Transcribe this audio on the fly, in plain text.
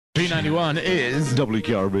B91 is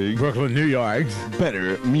WKRB. Brooklyn, New York's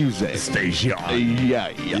Better music station. Yeah.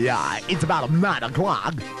 Yeah, it's about 9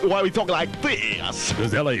 o'clock. Why are we talking like this?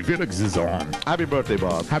 Because LA Felix is on. Happy birthday,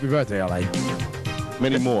 Bob. Happy birthday, LA.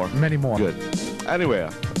 Many more. Many more. Good. Anywhere.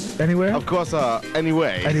 Anywhere? Of course,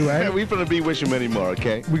 anyway. Anyway? We're going to be wishing many more,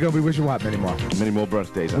 okay? We're going to be wishing what, many more? Many more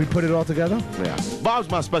birthdays. We put it all together? Yeah. Bob's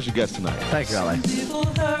my special guest tonight. Thank you, LA.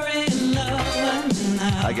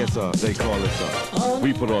 I guess they call it,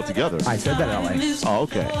 we put it all together. I said that, LA. Oh,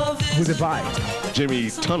 okay. Who's it by? Jimmy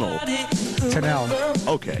Tunnel. Tunnel.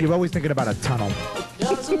 Okay. You're always thinking about a tunnel.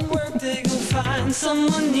 Doesn't work, they go find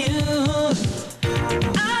someone new.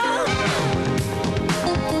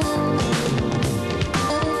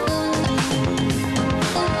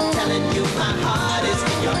 Telling you my heart is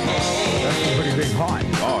in your hand. That's a pretty big heart.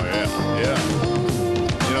 Oh, yeah.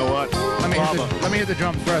 You know what? Let me hit the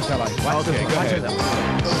drums first, LA. Watch Okay, this. go Watch ahead. this.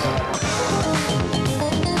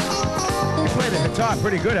 You play the guitar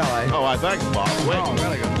pretty good, LA. Oh, I thank you, Bob. Wait. Oh,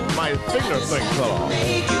 really good. My finger thing fell off.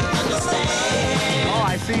 Oh,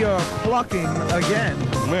 I see you're plucking again.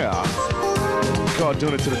 Yeah. Call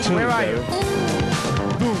doing it to the tune, Where are baby. you?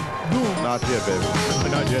 Boom, boom. Not yet, baby.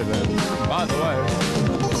 Not yet, baby. By the way.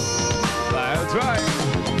 That's right. I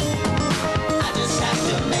just have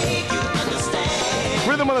to make you understand.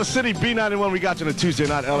 Rhythm of the City, B91. We got you on a Tuesday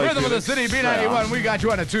night, LA Rhythm of the Felix. City, B91. We got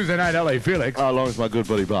you on a Tuesday night, LA Felix. Along with my good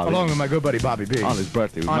buddy Bobby. Along with my good buddy Bobby B. On his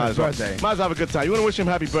birthday. We On might his as well- birthday. Might as well have a good time. You want to wish him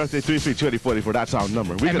happy birthday, 332-8044. That's our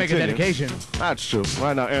number. We And make a continue. dedication. That's true.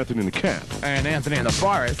 Right now, Anthony in the camp. And Anthony in the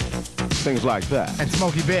forest. Things like that. And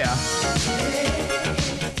Smokey Bear.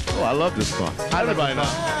 Oh, I love this song. Everybody know.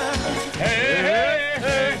 Hey, hey,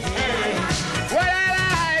 hey, hey. What I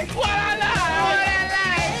like, what I like, what I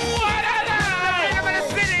like, what I like. Rhythm of the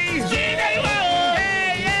City. Hey,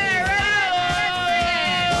 yeah,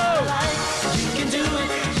 right. You can do it.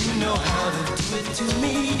 You know how to do it to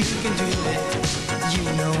me. You can do it. You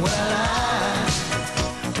know what I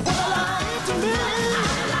like to me.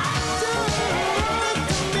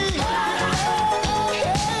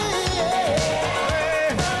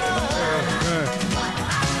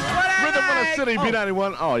 Rhythm of the City,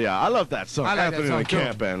 B91. Oh, yeah. I love that song. I like Anthony that in the song, too.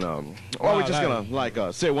 camp. And, well, we're just going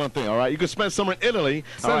to, say one thing, all right? You can spend summer in Italy,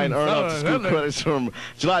 all right, and earn up to school credits from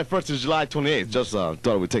July 1st to July 28th. Just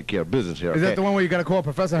thought we'd take care of business here, Is okay? that the one where you got to call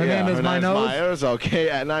Professor Hernandez my Hernandez nose? Myers, okay,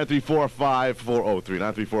 at 934-5403.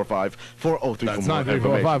 934-5403 That's for more 934-5403.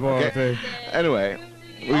 information, okay? Anyway,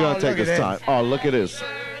 we're going to take look this at time. Oh, look at this.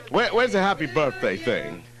 Where's the happy birthday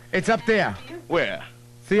thing? It's up there. Where?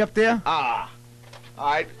 See up there? Ah.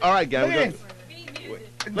 All right, guys. Look at this.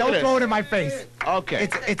 Don't throw it in my face. Okay.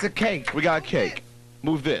 It's a cake. We got a cake.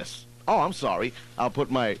 Move this. Oh, I'm sorry. I'll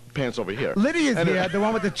put my pants over here. Lydia's Anyway. here, the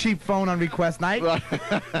one with the cheap phone on request night.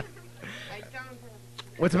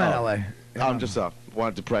 What's the matter, LA? I'm just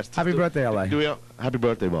wanted to press. Happy birthday, LA. Happy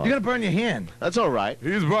birthday, Bob. You're gonna burn your hand. That's all right.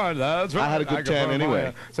 He's burned. That's right. I had a good tan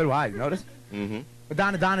anyway. So do I. Notice? Mm-hmm. But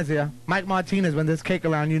Donna's here. Mike Martinez, when there's cake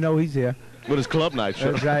around, you know he's here. With his club night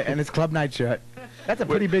shirt. That's right, and his club night shirt. That's a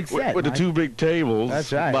pretty big set. With the Mike. two big tables.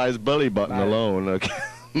 That's right. By his belly button Right. alone. Okay.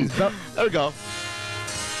 So- There we go.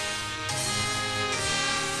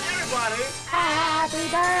 Everybody. Happy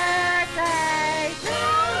birthday to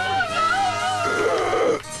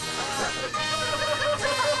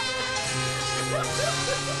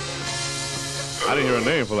I didn't hear a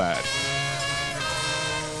name for that.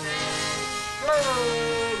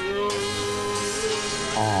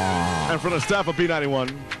 And from the staff of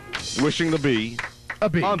B91, wishing the bee, A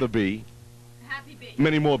bee. on the bee, Happy Bee.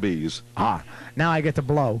 many more bees. Ah, now I get to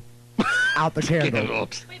blow out the candle.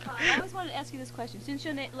 Wait, Bob, I always wanted to ask you this question. Since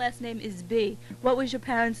your last name is B, what was your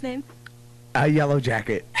parents' name? A yellow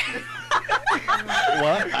jacket.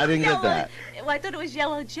 What? I didn't get that. Well, I thought it was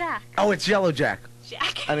Yellow Jack. Oh, it's Yellow Jack.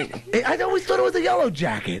 Jack. I didn't. I always thought it was a yellow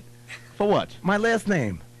jacket. For what? My last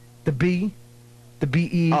name. The B. The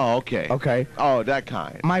B-E. Oh, okay. Okay. Oh, that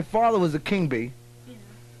kind. My father was a king bee. Yeah.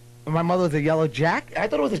 And my mother was a yellow jack. I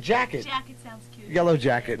thought it was a jacket. Jacket sounds cute. Yellow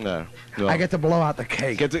jacket. No. no. I get to blow out the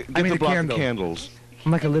cake. Get to I mean, blow out candle. the candles.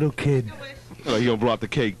 I'm like a little kid. Oh, he's gonna blow out the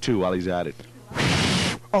cake too while he's at it.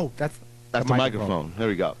 Oh, that's the microphone. There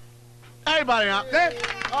we go. Everybody out there.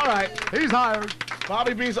 All right, he's hired.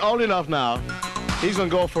 Bobby B's old enough now. He's gonna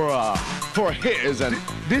go for his and.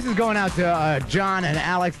 This is going out to John and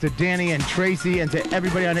Alex, to Danny and Tracy, and to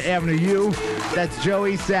everybody on the Avenue U. That's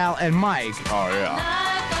Joey, Sal, and Mike. Oh yeah.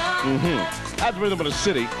 Mm-hmm. That's Rhythm of the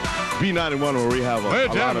City, B91, where we have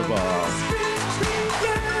a lot of.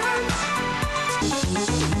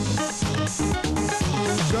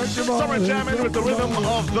 Summer jamming with the rhythm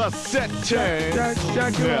of the city.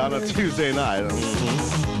 Yeah, on a Tuesday night.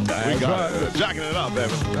 Mm-hmm. We He got it. Jacking it up,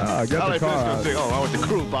 baby. Oh, get LA the car out. I went to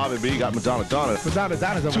crew. Bobby B got Madonna Donna. Madonna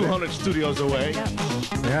Donna's over 200 studios away. there.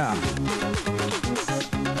 Yeah.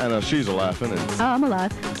 And she's laughing. And Oh, I'm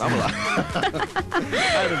alive. I'm alive.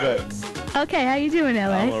 How you been? Okay, how you doing,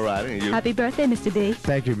 LA? I'm all right. And you? Happy birthday, Mr. B.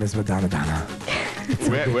 Thank you, Miss Madonna Donna. We're Good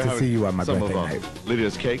to having see you on my some birthday of night.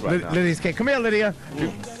 Lydia's cake right now. Lydia's cake. Come here, Lydia.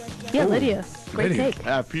 Yeah, Ooh, Lydia. Great Lydia. cake.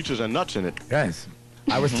 I have peaches and nuts in it. Yes.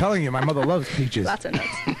 I was telling you, my mother loves peaches. Lots of nuts.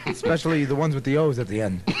 Especially the ones with the O's at the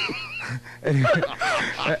end.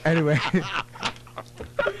 Anyway.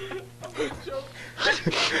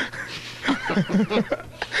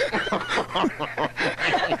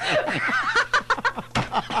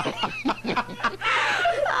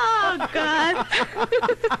 Oh, God.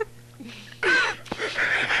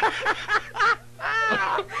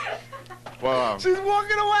 Wow. She's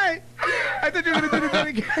walking away. I thought you were going to do the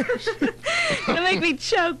dedication. It'll make me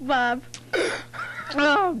choke, Bob.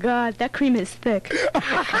 Oh, God, that cream is thick.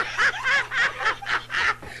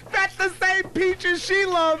 That's the same peaches she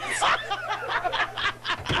loves.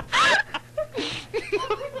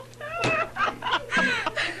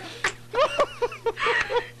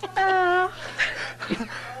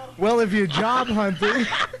 Well, if you're job hunting...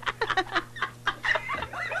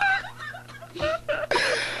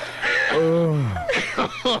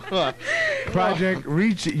 Project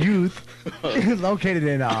Reach Youth, located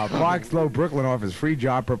in Park Slope, Brooklyn, offers free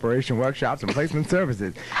job preparation workshops and placement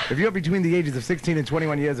services. If you're between the ages of 16 and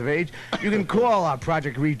 21 years of age, you can call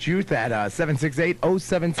Project Reach Youth at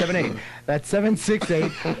 768-0778. That's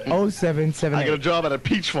 768-0778. I get a job at a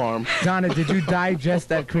peach farm. Donna, did you digest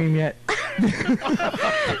that cream yet?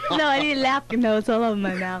 No, I need napkin. No, it's all over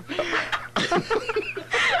my mouth.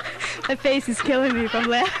 My face is killing me from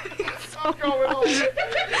laughing so much.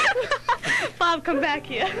 Bob, come back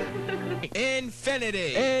here.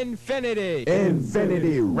 Infinity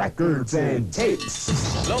Records and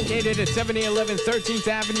Tapes. Located at 7011 13th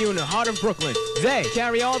Avenue in the heart of Brooklyn. They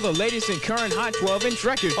carry all the latest and current hot 12-inch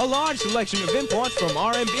records. A large selection of imports from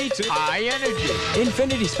R&B to high energy.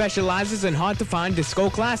 Infinity specializes in hard-to-find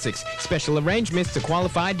disco classics. Special arrangements to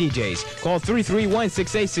qualified DJs. Call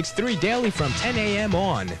 331-6863 daily from 10 a.m.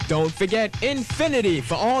 on. Don't forget Infinity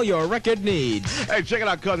for all your record needs. Hey, check it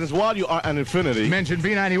out, cousins. While you are at Infinity, Mention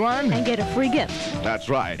B91. And get a free gift. that's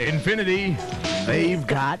right. Infinity. They've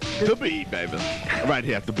got The B, baby. Right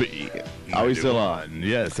here at the B. Are we still on?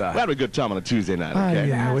 Yes. We had a good time on a Tuesday night, okay?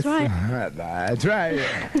 Yeah, That's right. That's right.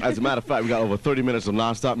 As a matter of fact, we got over 30 minutes of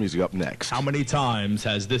non-stop music up next. How many times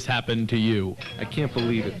has this happened to you? I can't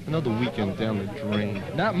believe it. Another weekend down the drain.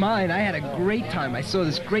 Not mine. I had a great time. I saw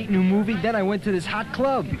this great new movie, then I went to this hot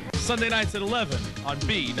club. Sunday nights at 11 on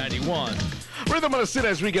B91. Rhythm of the City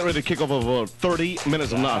as we get ready to kick off over 30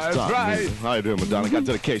 minutes of non-stop. That's right. music. How you doing, Madonna? Got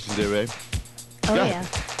dedications there, babe? Oh, Yeah. yeah.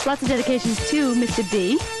 Lots of dedications to Mr.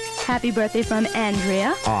 B. Happy birthday from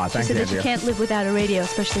Andrea. Aw, She thanks, said that Andrea. you can't live without a radio,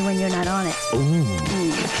 especially when you're not on it.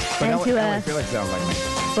 But And to, LA Felix sounds like me.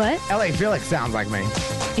 what? LA Felix sounds like me.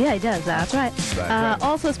 Yeah, he does. That's right. right.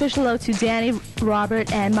 Also, a special hello to Danny,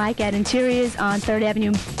 Robert, and Mike at Interiors on 3rd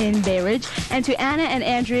Avenue in Bay Ridge, and to Anna and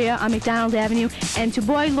Andrea on McDonald Avenue, and to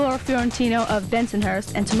Boy Laura Fiorentino of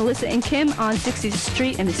Bensonhurst, and to Melissa and Kim on 60th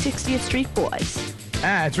Street and the 60th Street Boys.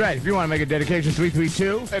 That's right. If you want to make a dedication,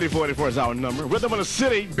 332. 8484 is our number. Rhythm of the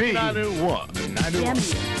City,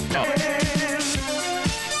 B91. Yeah.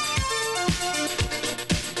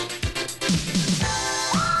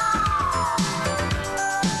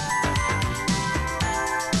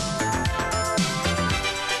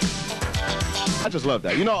 I just love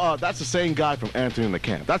that. You know, that's the same guy from Anthony in the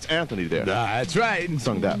Camp. That's Anthony there. That's right.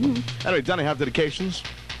 Sung that one. Anyway, Donna, have dedications?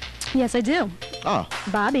 Yes, I do. Oh,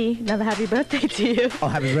 Bobby, another happy birthday to you. Oh,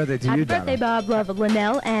 happy birthday to Happy you, birthday, Donna. Bob. Love of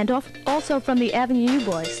Linnell, and also from the Avenue U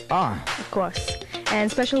Boys, Ah, of course. And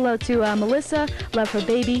special hello to Melissa, love her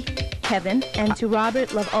baby, Kevin, and to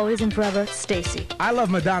Robert, love always and forever, Stacy. I love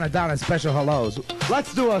Madonna Donna special hellos.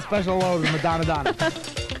 Let's do a special hello to Madonna Donna.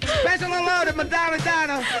 Special hello to Madonna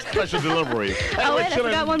Donna. special delivery. Oh, wait, I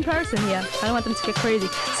chilling- forgot one person here. I don't want them to get crazy.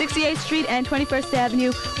 68th Street and 21st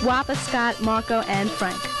Avenue, Wappa, Scott, Marco, and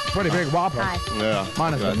Frank. Pretty big whopper. Hi. Yeah.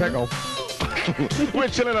 Minus the pickle. We're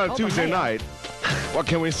chilling on Oh, Tuesday man. night. What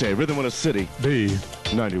can we say? Rhythm of the City,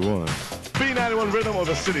 B91. B91 Rhythm of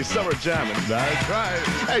the City, summer jamming. That's right.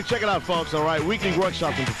 Hey, check it out, folks, all right? Weekly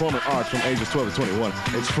workshops in performing arts from ages 12 to 21.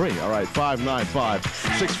 It's free, all right?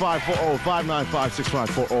 595-6540,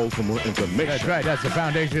 595-6540 for more information. That's right. That's the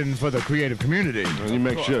foundation for the creative community. And you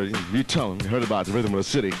make sure you tell them you heard about the Rhythm of the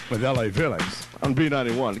City With LA Felix. on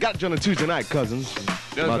B91. Got you on a Tuesday night, cousins.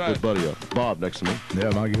 My right. good buddy Bob next to me. Yeah,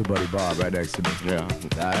 my good buddy Bob right next to me. Yeah.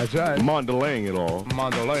 That's right. Mondelaying it all.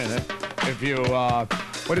 Mondelaying it. If you,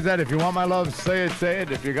 what is that? If you want my love, say it, say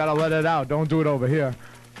it. If you gotta let it out, don't do it over here.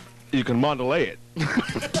 You can Mondelay it.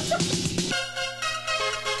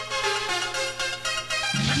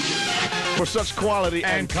 For such quality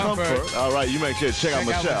and comfort. All right, you make sure to check out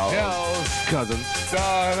Michelle's cousins.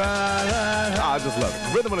 I just love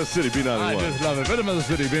it. Rhythm of the City, B91. I just love it. Rhythm of the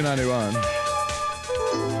City, B91.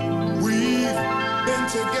 We've been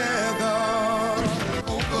together.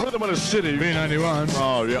 Rhythm of the City, B91.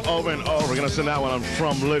 Oh, yeah, over and over. We're going to send that one on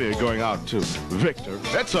From Lydia going out to Victor.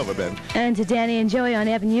 That's over, Ben. And to Danny and Joey on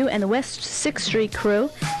Avenue and the West 6th Street crew,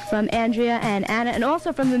 from Andrea and Anna, and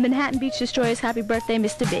also from the Manhattan Beach Destroyers, happy birthday,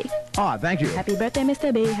 Mr. B. Oh, thank you. Happy birthday,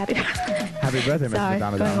 Mr. B. Happy birthday, Mr. Sorry,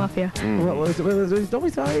 Donna. going off here. Don't be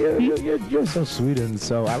sorry. You're so sweet and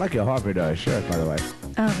so. I like your Harvard shirt, by the way.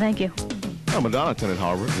 Oh, thank you. Oh, MaDonna attended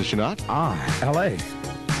Harvard, did she not? L.A.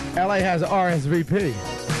 L.A. has RSVP.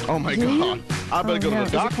 Oh, my God. I better go to the Is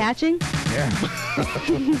it doctor. catching? Yeah.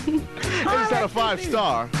 It's at a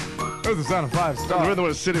 5-star. There's a sound of 5-star. The Rhythm of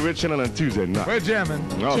the City, we're chilling on Tuesday night. We're jamming.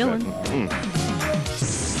 Okay. Chilling.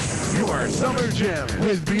 You are Summer Jam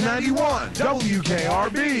with B91,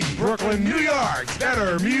 WKRB, Brooklyn, New York's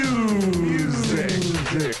better music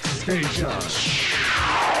station.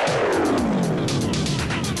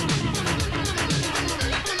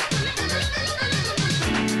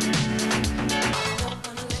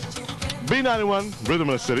 B91, Rhythm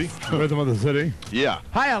of the City. Rhythm of the City. Yeah.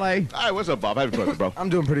 Hi, LA. Hi, what's up, Bob? Happy birthday, bro. I'm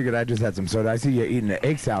doing pretty good. I just had some soda. I see you're eating an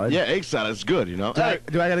egg salad. Yeah, egg salad is good, you know. Do I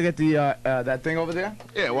gotta get the that thing over there?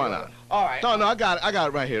 Yeah, why not? All right. No, I got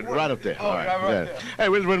it right here, right up there. Oh, All right, right yeah. there. Hey,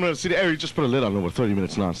 where's Rhythm of the City? Hey, we just put a lid on over 30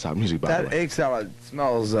 minutes nonstop music, by the That way. egg salad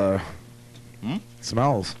smells.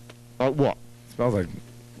 Smells. What? Smells like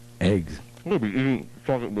eggs. We'll be eating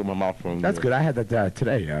chocolate with my mouth full. That's good. I had that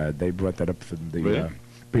today. They brought that up for the Really?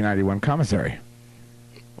 B91 commissary.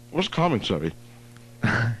 What's commissary?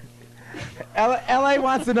 LA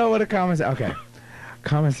wants to know what a commissary. Okay,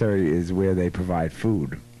 commissary is where they provide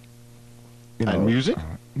food. You And music?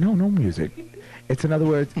 No music. It's in other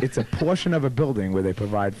words, it's a portion of a building where they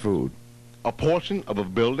provide food. A portion of a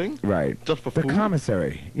building? Right. Just for the food?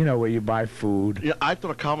 commissary. You know where you buy food. Yeah, I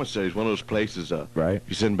thought a commissary is one of those places. Right.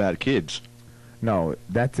 You send bad kids. No,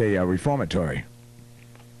 that's a reformatory.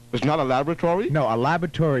 It's not a laboratory? No, a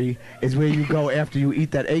laboratory is where you go after you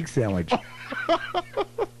eat that egg sandwich.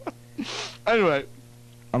 Anyway.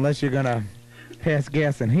 Unless you're gonna pass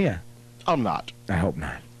gas in here. I'm not. I hope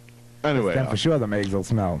not. Anyway. Then for sure the eggs will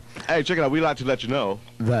smell. Hey, check it out. We'd like to let you know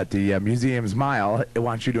That the Museum's Mile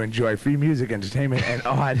wants you to enjoy free music, entertainment, and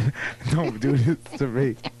art. Don't do this to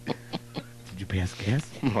me. Did you pass gas?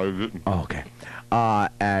 No, you didn't. Oh, okay. I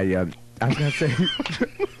was gonna say.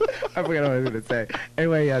 I forgot what I was gonna say.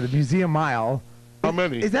 Anyway, the Museum Mile. How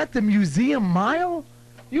many? Is that the Museum Mile?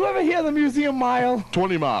 You ever hear the Museum Mile?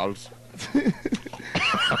 20 miles.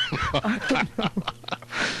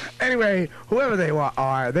 Anyway, whoever they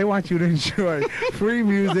are, they want you to enjoy free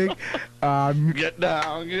music. Get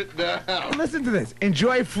down, get down. Listen to this.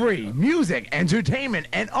 Enjoy free music, entertainment,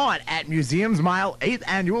 and art at Museum's Mile 8th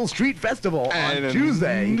Annual Street Festival And on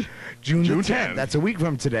Tuesday, June June 10th. 10th. That's a week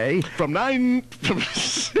from today. From 9... From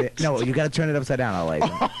 6. No, you got to turn it upside down, LA.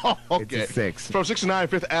 Okay. It's a 6. From 69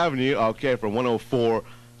 Fifth Avenue. Okay, from 104...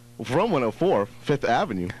 From 104 Fifth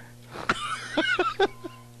Avenue.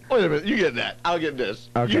 Wait a minute. You get that. I'll get this.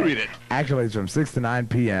 Okay. You read it. Actually, it's from 6 to 9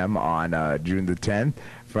 p.m. on June the 10th,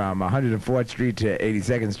 from 104th Street to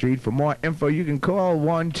 82nd Street. For more info, you can call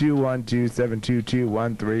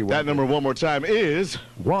 1-212-722-1313. That number one more time is...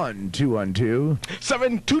 1-212...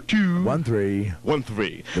 722... 1313.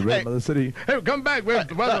 13. The rhythm of the city. Hey, come back with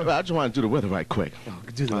the weather. I just want to do the weather right quick.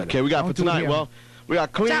 Do the weather. Okay, we got for Don't do it tonight. here. Well, we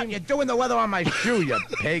got Watch out, clean. you're doing the weather on my shoe, you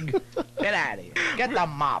pig. Get out of here. Get the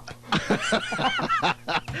mop.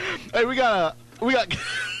 Hey, we got we got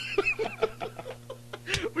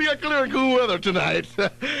clear and cool weather tonight.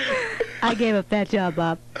 I gave up that job,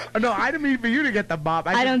 Bob. No, I didn't mean for you to get the mop.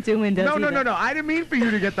 I don't do windows No. either. I didn't mean for you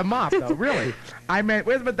to get the mop, though, really. I meant,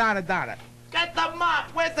 where's MaDonna? Get the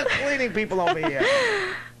mop. Where's the cleaning people over here?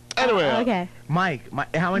 Anyway. Okay. Mike,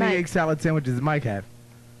 how many Mike. egg salad sandwiches does Mike have?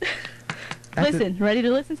 Listen, ready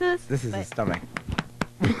to listen to this? This is his stomach.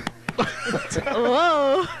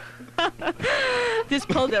 Whoa. Just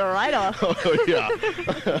pulled it right off. Oh, yeah.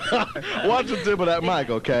 Watch the tip of that mic,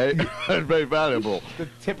 okay? It's very valuable. The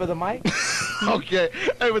tip of the mic? Okay.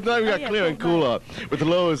 Hey, but tonight we got yeah, clear and cool cool up. With the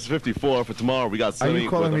low is 54. For tomorrow, we got Are sunny. you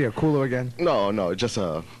calling me a cooler again? No, just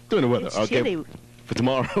doing the weather. It's okay. chilly. For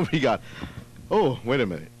tomorrow, we got. Oh, wait a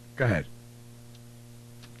minute. Go ahead.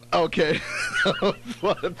 Okay.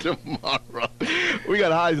 For tomorrow. We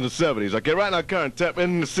got highs in the 70s. Okay, right now, current temp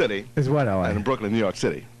in the city. Is what, LA? And in Brooklyn, New York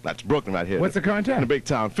City. That's Brooklyn right here. What's the current temp? In the big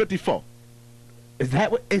town, 54. Is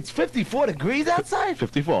that what? It's 54 degrees outside?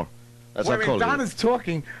 54. That's Wait, how cold it is. Donna's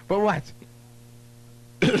talking, but what?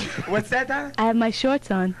 What's that, Donna? I have my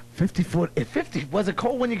shorts on. 54. 50. Was it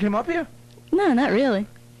cold when you came up here? No, not really.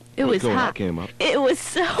 It was cold when I hot. came up. It was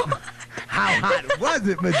so How hot was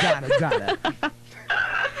it, MaDonna, Donna?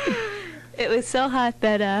 It was so hot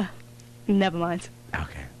that, never mind.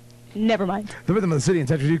 Okay. Never mind. The Rhythm of the City in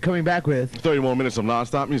touch with you, coming back with 30 more minutes of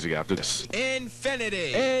non-stop music after this.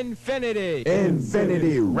 Infinity. Infinity.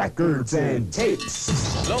 Infinity Records and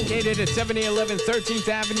Tapes. Located at 7011 13th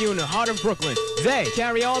Avenue in the heart of Brooklyn. They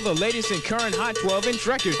carry all the latest and current hot 12-inch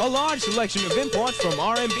records. A large selection of imports from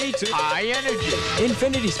R&B to high energy.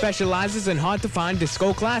 Infinity specializes in hard-to-find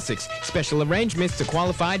disco classics. Special arrangements to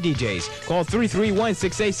qualified DJs. Call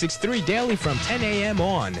 331-6863 daily from 10 a.m.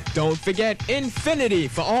 on. Don't forget Infinity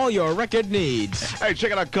for all your record needs. Hey,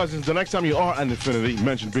 check it out, cousins. The next time you are at Infinity,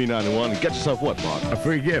 mention B91 and get yourself what, Mark? a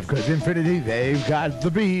free gift, because Infinity, they've got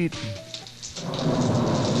the beat.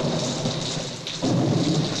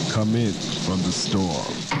 Come in from the storm.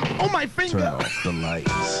 Oh, my finger! Turn off the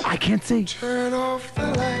lights. I can't see. Turn off the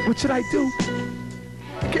light, What should I do?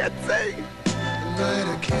 I can't see. light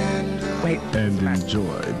a candle. Wait. And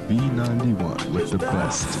enjoy B91 with the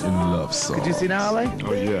best in love songs. Could you see now, LA?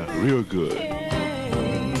 Oh, yeah, real good.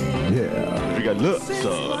 Yeah. We got love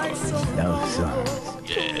songs. Love songs.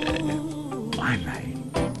 Yeah. One night.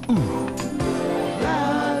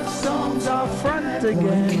 Love songs are front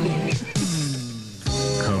again.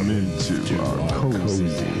 Come into our cozy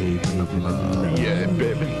haven of love. Yeah,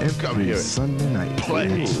 baby. Come Every here. Sunday night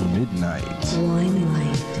Play. at midnight.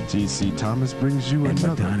 T.C. Thomas brings you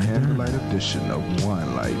another MaDonna. candlelight edition of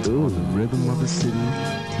Wine Light on the Rhythm of the City.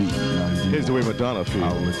 B91. Here's the way MaDonna feels.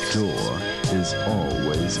 Our door is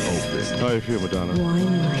always open. How you feel, MaDonna?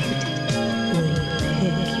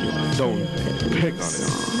 Don't pick on it.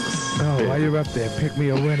 Oh, while you're up there, pick me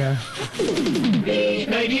a winner.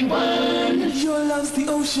 Your love's the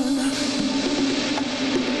ocean.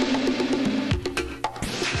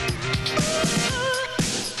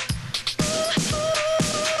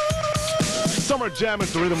 Summer Jam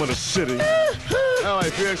is the rhythm of the city. All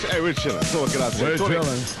right, Felix. Hey, we're chilling. So we'll get out there. We're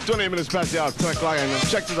chilling. 28 minutes past the hour, 10 o'clock. And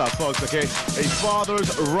check this out, folks, okay? A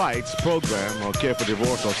father's rights program, okay, for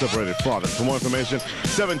divorced or separated fathers. For more information,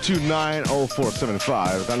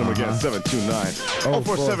 729-0475. That number again,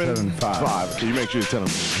 729-0475. Okay, you make sure you tell them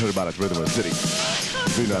you heard about it, Rhythm of the City.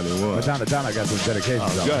 B91. Donna got some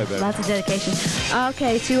dedications on. Go ahead, baby. Lots of dedication.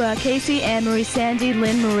 Okay, to Casey, Anne Marie, Sandy,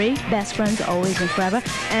 Lynn Marie, best friends always and forever.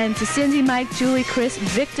 And to Cindy, Mike, Julie, Chris,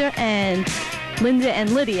 Victor, and Linda and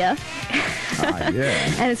Lydia. Yeah.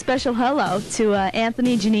 And a special hello to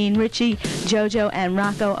Anthony, Janine, Richie, Jojo, and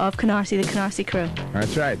Rocco of Canarsie, the Canarsie crew.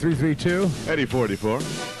 That's right. 332. 8044.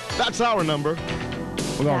 That's our number.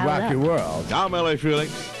 We're going to Dial rock up. your world. I'm L.A.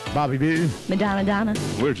 Felix. Bobby B. MaDonna Donna,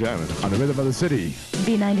 We're jamming. On the Rhythm of the City.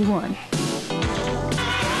 B91.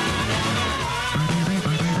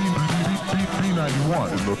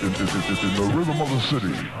 B91 in the Rhythm of the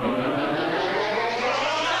City.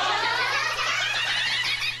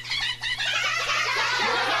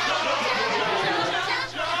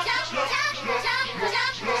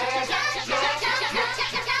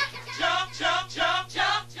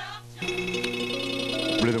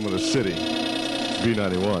 Rhythm of the City.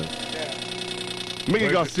 B91. Mickey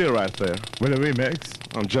Garcia right there. With a remix.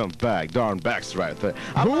 On Jump Back. Darn Baxter right there.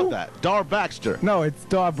 I love that. Dar Baxter. No, it's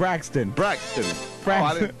Dar Braxton. Braxton.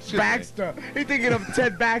 Baxter. You're thinking of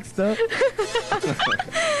Ted Baxter.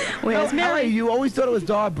 Where's Mary? You always thought it was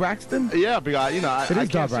Dar Braxton? Yeah, because, you know, I It is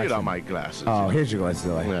can't Dar see it on Braxton. my glasses. Oh, here's your glass,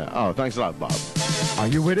 Silly. Yeah. Oh, thanks a lot, Bob. Are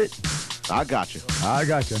you with it? I got you. I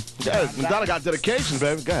got you. Yeah, Donna got dedication,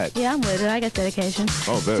 baby. Go ahead. Yeah, I'm with it. I got dedication.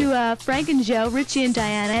 Oh, baby. To Frank and Joe, Richie and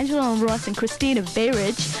Diane, Angela and Ross and Christine of Bay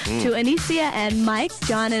Ridge. To Anicia and Mike,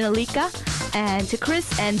 John and Alika. And to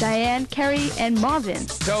Chris and Diane, Kerry and Marvin.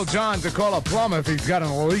 Tell John to call a plumber if he's got an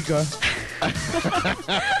Alika.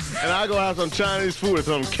 And I go have some Chinese food with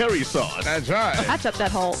some curry sauce. That's right. That's up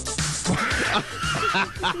that hole.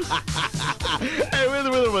 Hey, we're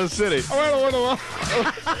the Rhythm of the City. Whoa,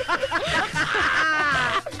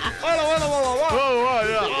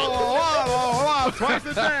 yeah. Twice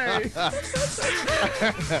a day.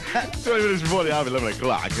 20 minutes before the hour of 11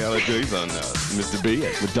 o'clock. He's on Mr. B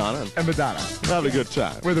and MaDonna. And MaDonna. Having a good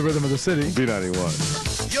time. We're the Rhythm of the City. B91.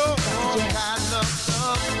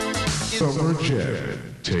 Summer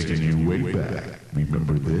Jam, taking you way back.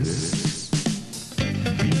 Remember this?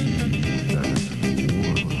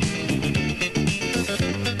 B91.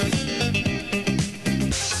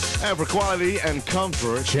 for quality and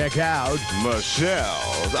comfort. Check out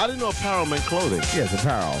Michelle's. I didn't know apparel meant clothing. Yes,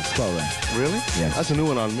 apparel, clothing. Really? Yes. That's a new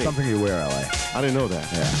one on me. Something you wear, LA. I didn't know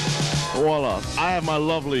that. Yeah. Well, I have my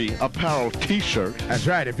lovely apparel T-shirt. That's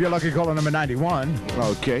right. If you're lucky caller number 91.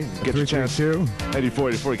 Okay. Get your chance.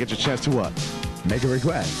 8484. Get your chance to what? Make a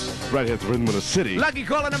request. Right here at the Rhythm of the City. Lucky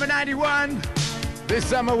caller number 91. This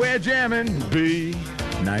summer we're jamming.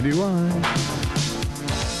 B91.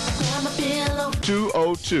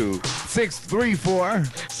 202 634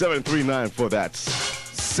 7394. That's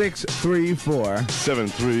 634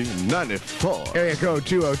 7394. Area code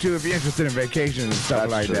 202 if you're interested in vacation and stuff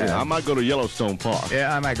like that. I might go to Yellowstone Park.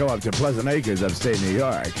 Yeah, I might go up to Pleasant Acres, upstate New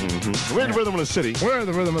York. Mm-hmm. We're in the Rhythm of the City. We're in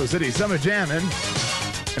the Rhythm of the City. Summer jamming.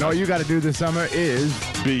 And all you got to do this summer is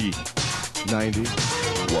B91.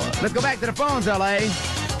 Let's go back to the phones, LA.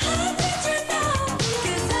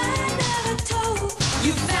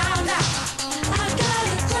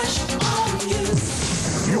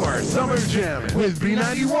 You are Summer Jamming with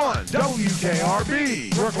B91,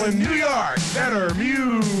 WKRB, Brooklyn, New York, Better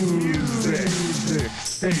Music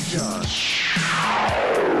Station.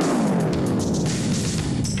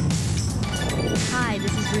 Hi,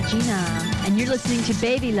 this is Regina, and you're listening to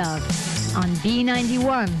Baby Love on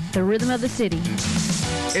B91, the Rhythm of the City.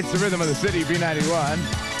 It's the Rhythm of the City, B91.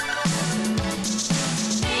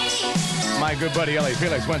 My good buddy Ellie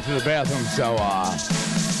Felix went to the bathroom, so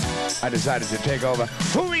I decided to take over.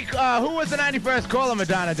 Who was the 91st caller,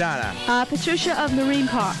 MaDonna, Donna? Patricia of Marine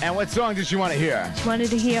Park. And what song did she want to hear? She wanted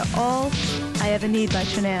to hear All I Ever Need by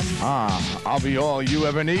Trinam. I'll be all you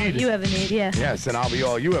ever need. You ever need, yeah. Yes, and I'll be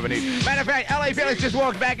all you ever need. Matter of fact, L.A. Felix just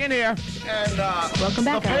walked back in here. And welcome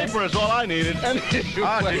back, the paper is all I needed.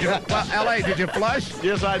 Well, L.A., did you flush?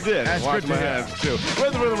 Yes, I did. That's Wash good my to hear. hands, too. We're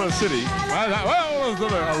in the Rhythm of the City. I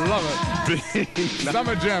love it.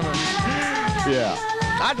 Summer jamming. Yeah.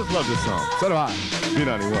 I just love this song. So do I.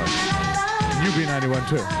 B91. You B91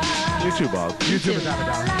 too. You too, Bob. You too,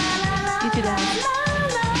 Madonna. You too, Dad.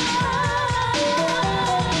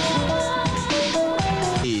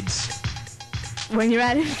 When you're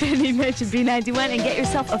at Infinity, mention B91 and get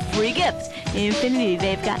yourself a free gift. Infinity,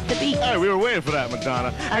 they've got the beat. Hey, we were waiting for that,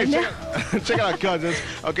 MaDonna. I know. Check out our cousins.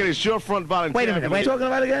 Okay, the short front violin. Wait a minute. What are you talking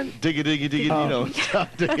about again? Diggy, diggy, diggy, don't stop.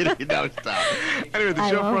 Diggy, diggy, don't stop. Anyway, the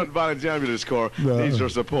short front violin ambulance corps needs your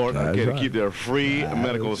support, okay, to keep their free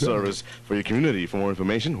medical service for your community. For more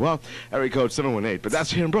information, well, area code 718. But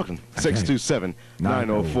that's here in Brooklyn.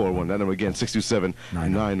 627-9041. That number again,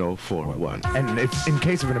 627-9041. And if in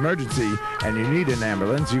case of an emergency and you need an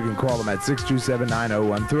ambulance, you can call them at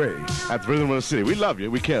 627-9013. At the Rhythm of the City. We love you.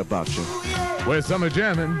 We care about you. We're Summer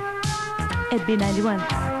Jamming. At B91.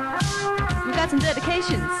 We've got some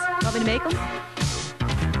dedications. Want me to make them?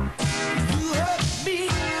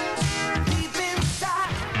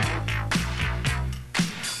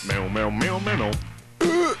 Meow, meow, meow, meow.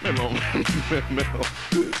 Meow, meow.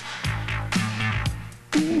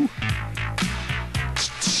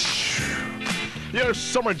 Your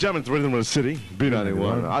Summer Jamming at the Rhythm of the City,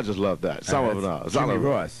 B91. I just love that. Jimmy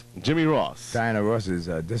Ross. Jimmy Ross. Diana Ross's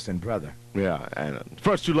distant brother. Yeah, and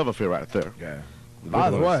first true love affair right there. Yeah. By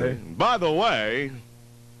the way,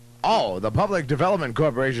 the Public Development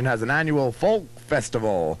Corporation has an annual folk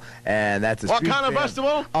festival, and that's a what kind of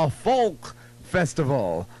festival? A folk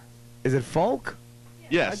festival. Is it folk?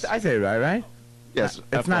 Yes. I say it right? Yes.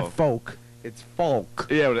 It's not folk. It's folk.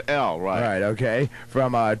 Yeah, with an L, right. Right, okay.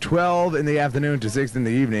 From 12 in the afternoon to 6 in the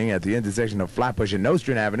evening at the intersection of Flatbush and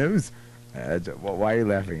Nostrand Avenues. Why are you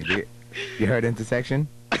laughing? You heard intersection?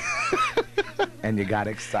 And you got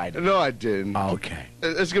excited. No, I didn't. Okay.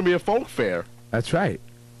 It's going to be a folk fair. That's right.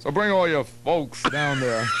 So bring all your folks down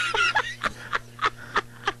there.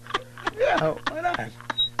 Yeah, why not?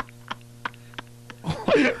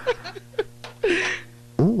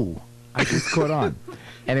 Ooh, I just caught on.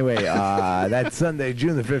 Anyway, that's Sunday,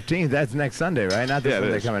 June the 15th. That's next Sunday, right? Not this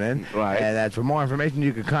Sunday coming in. Right. And that's for more information,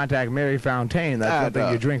 you can contact Mary Fontaine. That's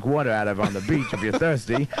something you drink water out of on the beach if you're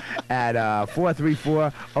thirsty at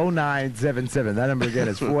 434-0977. That number again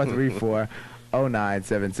is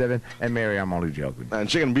 434-0977. And Mary, I'm only joking. And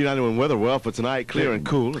checking B91 weather well for tonight, clear and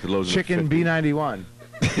cool at the lows of Chicken B91.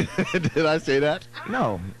 Did I say that?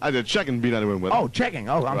 No. I did checking B91 weather. Oh, checking.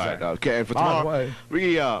 Oh, I'm sorry. Okay, and for tomorrow,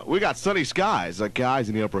 we got sunny skies, guys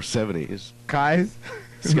in the upper 70s. Skies?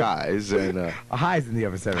 Skies and highs in the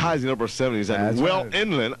upper 70s. Highs in the upper 70s and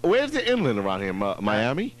inland. Where's the inland around here?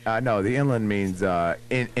 Miami? No, the inland means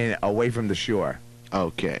in away from the shore.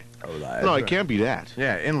 Okay. No, it can't be that.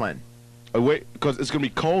 Yeah, inland. Away, because it's going to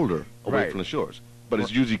be colder away from the shores. but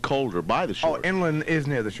it's usually colder by the shore. Oh, inland is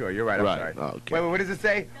near the shore. You're right. I'm Right. sorry. Okay. Wait, what does it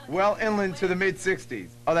say? Well inland to the mid-60s.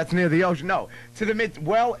 Oh, that's near the ocean. No, to the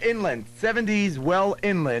well inland. 70s well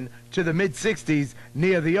inland to the mid-60s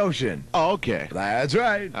near the ocean. Oh, okay. That's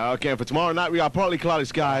right. Okay, for tomorrow night, we got partly cloudy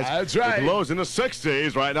skies. That's right. With lows in the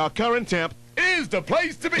 60s. Right now, current temp is the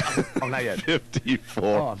place to be. Oh, not yet. 54.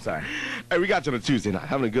 Oh, I'm sorry. Hey, we got you on a Tuesday night,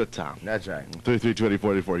 having a good time. That's right.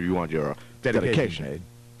 332-8044 if you want your dedication. Made.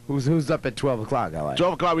 Who's up at 12 o'clock, I like?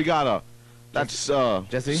 12 o'clock, we got that's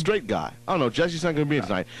Jesse? straight guy. Oh, no, Jesse's not going to be in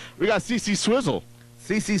tonight. We got CC Swizzle.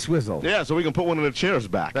 CC Swizzle. Yeah, so we can put one of the chairs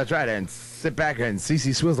back. That's right, and sit back and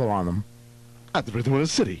CC Swizzle on them. At the Rhythm of the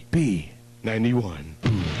City. B91.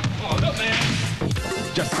 Oh, no, man.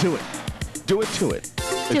 Just do it. Do it to it.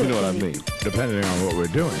 If you know what I mean. Depending on what we're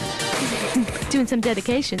doing. Doing some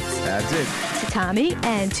dedications. That's it. To Tommy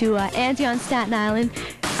and to Angie on Staten Island.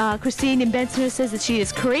 Christine in Bensonhurst says that she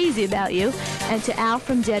is crazy about you. And to Al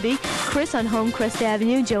from Debbie, Chris on Homecrest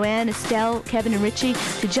Avenue, Joanne, Estelle, Kevin and Richie,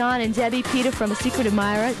 to John and Debbie, Peter from A Secret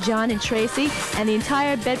Admirer, John and Tracy, and the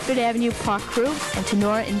entire Bedford Avenue Park crew, and to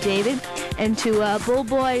Nora and David, and to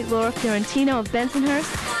Bullboy Laura Fiorentino of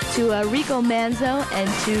Bensonhurst, to Rico Manzo, and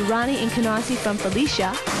to Ronnie and Canarsie from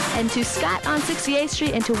Felicia, and to Scott on 68th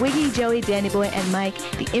Street, and to Wiggy, Joey, Danny Boy, and Mike,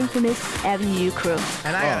 the infamous Avenue U crew.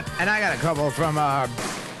 And I got a couple from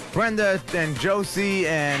Brenda and Josie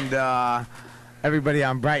and everybody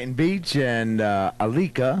on Brighton Beach and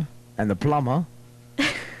Alika and the plumber.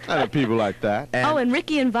 And people like that. And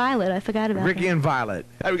Ricky and Violet. I forgot about Ricky and Violet.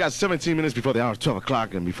 Hey, we got 17 minutes before the hour of 12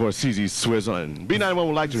 o'clock and before CZ Swizzle. And B91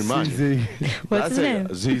 would like to remind you. What's his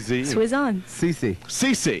name? ZZ. Swizz on. CC.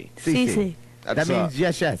 CC. CC. That means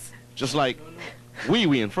yes, yes. Just like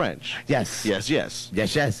oui in French. Yes. Yes, yes.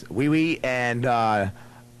 Yes, yes. Oui, and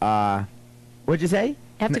what'd you say?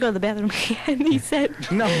 I have to go to the bathroom again, he said.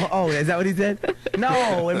 No, oh, is that what he said?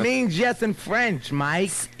 No, it means yes in French,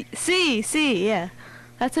 Mike. See, yeah.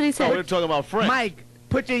 That's what he said. Oh, we're talking about French. Mike,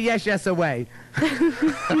 put your yes away.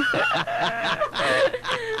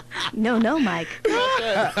 No, Mike.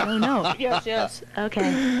 No. Yes.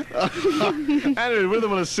 Okay. Anyway,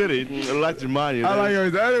 Rhythm of the City, I'd like to remind you. I like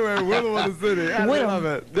it. Anyway, Rhythm of the City. I love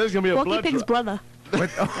it. There's going to be a Porky blood Pig's brother.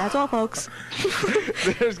 That's all, folks.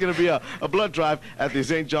 There's going to be a blood drive at the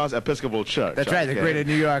St. John's Episcopal Church. That's right. The Greater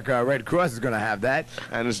New York Red Cross is going to have that.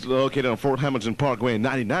 And it's located on Fort Hamilton Parkway and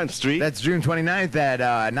 99th Street. That's June 29th at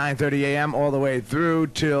 9:30 a.m. all the way through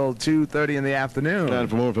till 2:30 in the afternoon. And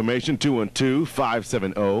for more information,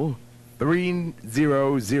 212-570.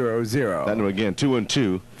 3000. That number again,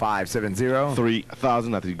 212-570.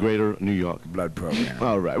 3000 at the Greater New York Blood Program.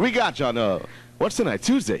 All right. We got you on, what's tonight?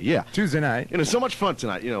 Tuesday, yeah. Tuesday night. You know, so much fun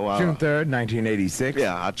tonight, June 3rd, 1986.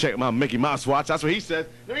 Yeah, I checked my Mickey Mouse watch. That's what he said.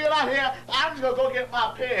 Let me get out here. I'm just going to go get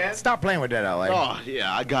my pen. Stop playing with that, L.A. Oh,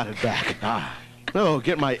 yeah, I got it back. No,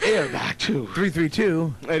 get my air back, too.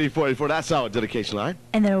 332-8044. That's our dedication line.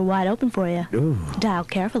 And they're wide open for you. Ooh. Dial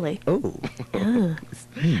carefully. Ooh. Hey.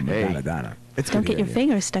 Donna. Don't get your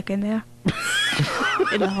fingers stuck in there.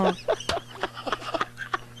 In the hole.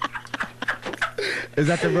 Is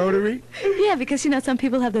that the rotary? Yeah, because, some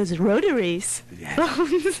people have those rotaries. Yeah.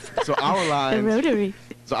 So our lines. The rotary.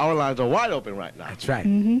 So our lines are wide open right now. That's right.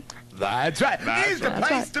 Mm-hmm. That's right. Here's the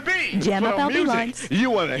place to be. Jam up Well, LB music. lines. You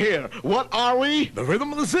want to hear. What are we? The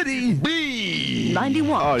Rhythm of the City.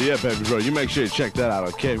 B91. Oh, yeah, baby bro. You make sure you check that out,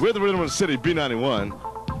 okay? We're the Rhythm of the City, B91.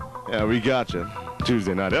 Yeah, we got you.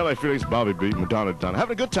 Tuesday night. L.A. Felix, Bobby B, MaDonna, Donna.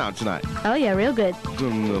 Having a good time tonight. Oh, yeah, real good.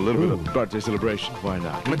 Doing a little bit of birthday celebration. Why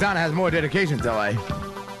not? MaDonna has more dedications, L.A.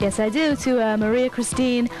 Yes, I do. To Maria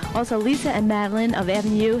Christine, also Lisa and Madeline of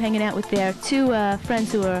Avenue, hanging out with their two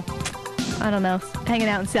friends who are, I don't know, hanging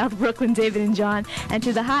out in South Brooklyn, David and John. And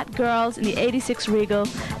to the hot girls in the 86 Regal,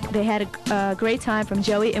 they had a great time from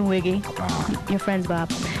Joey and Wiggy, your friends,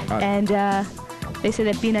 Bob. And they said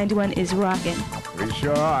that B91 is rocking. We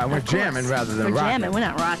sure are. And we're jamming rather than rocking. We're jamming. We're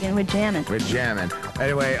not rocking. We're jamming. We're jamming.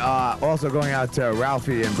 Anyway, also going out to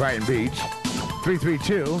Ralphie in Brighton Beach.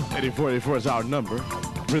 332-8044 is our number.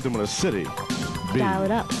 Rhythm of the City. Dial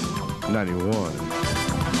it up. 91.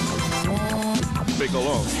 Big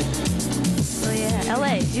along. Oh, yeah.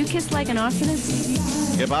 L.A., do you kiss like an arsonist?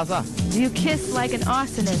 ¿Qué pasa? Do you kiss like an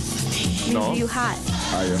arsonist? Means No. you hot.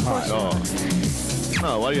 Are you hot? Oh.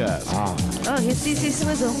 Oh, what do you ask? Oh, here's CC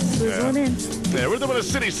Swizzle. Swizzling in. Yeah, Rhythm of the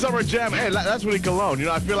City Summer Jam. Hey, that's really cologne.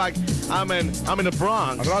 I feel like I'm in the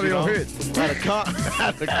Bronx. At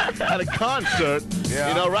a concert.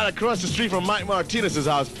 Yeah. Right across the street from Mike Martinez's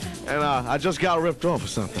house, and I just got ripped off or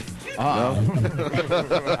something.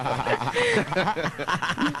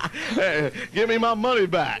 Hey, give me my money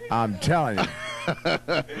back. I'm telling you.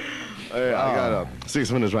 I got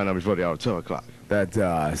 6 minutes right now before the hour, 2 o'clock. That's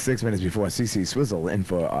 6 minutes before CC Swizzle in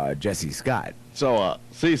for Jesse Scott. So,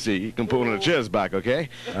 CC, you can put one of the chairs back, okay?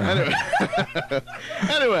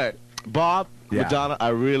 Anyway, Bob, MaDonna, I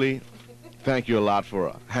really thank you a lot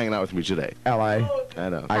for hanging out with me today. L.A. I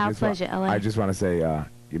know. Our pleasure, L.A. I just want to say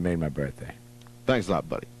you made my birthday. Thanks a lot,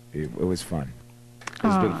 buddy. It was fun.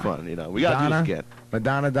 It's been fun, you know. We got to do this again.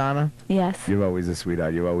 MaDonna, Donna? Yes. You're always a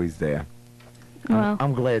sweetheart. You're always there. Well,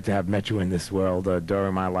 I'm glad to have met you in this world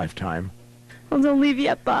during my lifetime. well, don't leave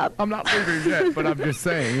yet, Bob. I'm not leaving yet, but I'm just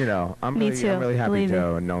saying, you know, I'm Me really, too. I'm really happy Believe to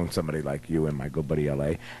me. have known somebody like you and my good buddy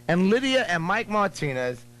L.A. And Lydia and Mike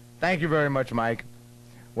Martinez. Thank you very much, Mike.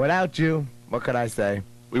 Without you, what could I say?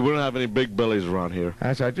 We wouldn't have any big bellies around here.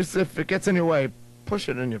 That's right. Just if it gets in your way, push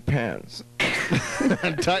it in your pants.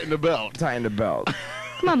 And tighten the belt. Tighten the belt.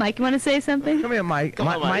 Come on, Mike. You want to say something? Come here, Mike. Come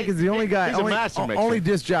on, Mike. Mike is the only guy, He's a master mixer. only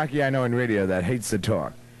disc jockey I know in radio that hates to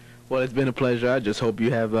talk. Well, it's been a pleasure. I just hope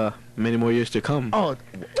you have many more years to come. Oh,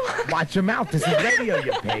 watch your mouth. This is radio,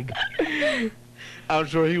 you pig. I'm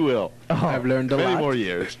sure he will. Oh, I've learned a lot. Many more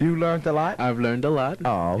years. You learned a lot? I've learned a lot.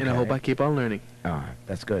 Oh, okay. And I hope I keep on learning. Oh,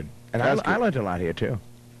 that's good. And That's I good. learned a lot here, too.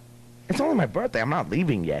 It's only my birthday. I'm not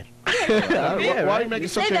leaving yet. Why are you making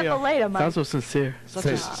such Save that for a later, Mike. Sounds so sincere.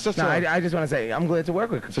 I just want to say I'm glad to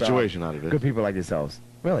work with situation out of it? good people like yourselves.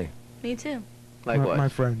 Really. Me too. Likewise. My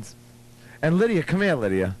friends. And Lydia, come here,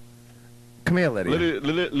 Lydia. Come here, Lydia.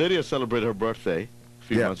 Lydia celebrated her birthday a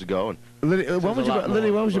few months ago. And Lydia, when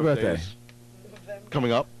was your birthday?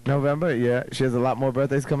 Coming up. November, yeah. She has a lot more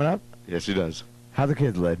birthdays coming up? Yes, she does. How the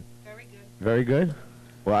kids, Lyd? Very good. Very good?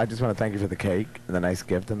 Well, I just want to thank you for the cake and the nice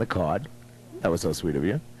gift and the card. That was so sweet of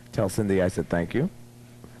you. Tell Cindy I said thank you.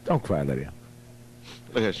 Don't cry, Lydia.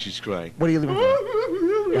 Look at her, she's crying. What are you leaving for?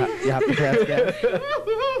 You have to pass gas?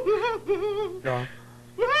 No.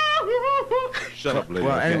 Shut up, Lydia.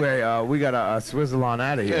 Well, okay? anyway, we got to swizzle on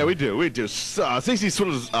out of here. Yeah, we do. CC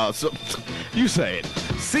Swizzles, you say it.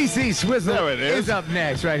 CC Swizzle There it is. up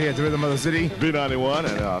next right here at the Rhythm of the City. B91,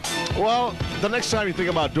 and, well, the next time you think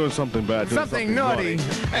about doing something bad, doing Something naughty.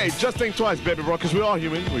 Hey, just think twice, baby bro, because we're all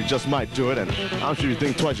human. We just might do it, and I'm sure you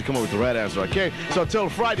think twice, you come up with the right answer, okay? So until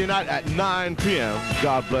Friday night at 9 p.m.,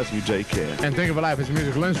 God bless you, take care. And think of a life as a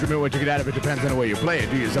musical instrument. What you get out of it depends on the way you play it.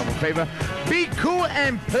 Do yourself a favor. Be cool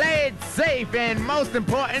and play it safe. And most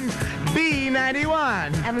important,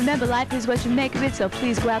 B91. And remember, life is what you make of it, so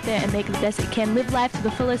please go out there and make it the best it can. Live life to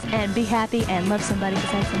the fullest and be happy and love somebody,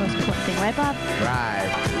 because that's the most important thing. Right, Bob?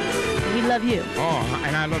 Right. We love you. Oh,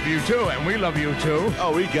 and I love you too, and we love you too.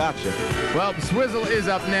 Oh, we got you. Well, Swizzle is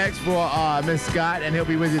up next for Miss Scott, and he'll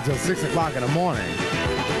be with you till 6 o'clock in the morning.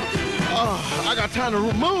 Oh, I got time to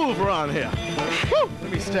move around here. Woo!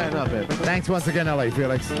 Let me stand up here. Thanks once again, L.A.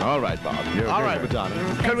 Felix. All right, Bob. All right,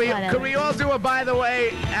 MaDonna. Could we all do a by the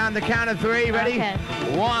way on the count of 3? Ready? Okay.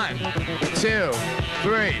 1, 2,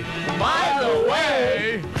 3. By the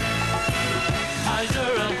way. As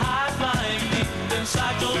you're a high-flying leap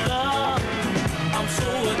inside your love.